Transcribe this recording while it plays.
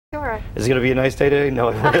Sure. Is it going to be a nice day today? No,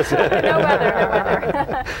 it won't. No weather, no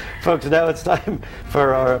weather. Folks, now it's time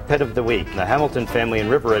for our Pet of the Week. The Hamilton family in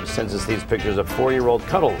River Edge sends us these pictures of 4-year-old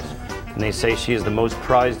Cuddles, and they say she is the most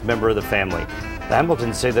prized member of the family. The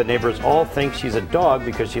Hamiltons say that neighbors all think she's a dog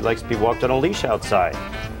because she likes to be walked on a leash outside.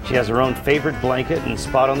 She has her own favorite blanket and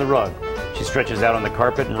spot on the rug. She stretches out on the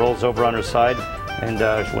carpet and rolls over on her side and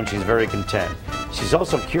when she's very content. She's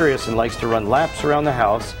also curious and likes to run laps around the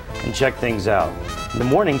house and check things out. In the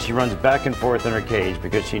morning, she runs back and forth in her cage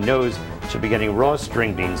because she knows she'll be getting raw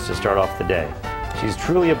string beans to start off the day. She's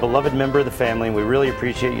truly a beloved member of the family, and we really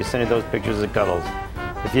appreciate you sending those pictures of Cuddles.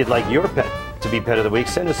 If you'd like your pet to be Pet of the Week,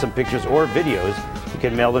 send us some pictures or videos. You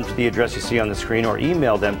can mail them to the address you see on the screen or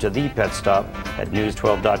email them to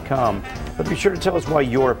thepetstop@news12.com. But be sure to tell us why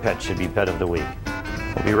your pet should be Pet of the Week.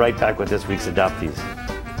 We'll be right back with this week's adoptees.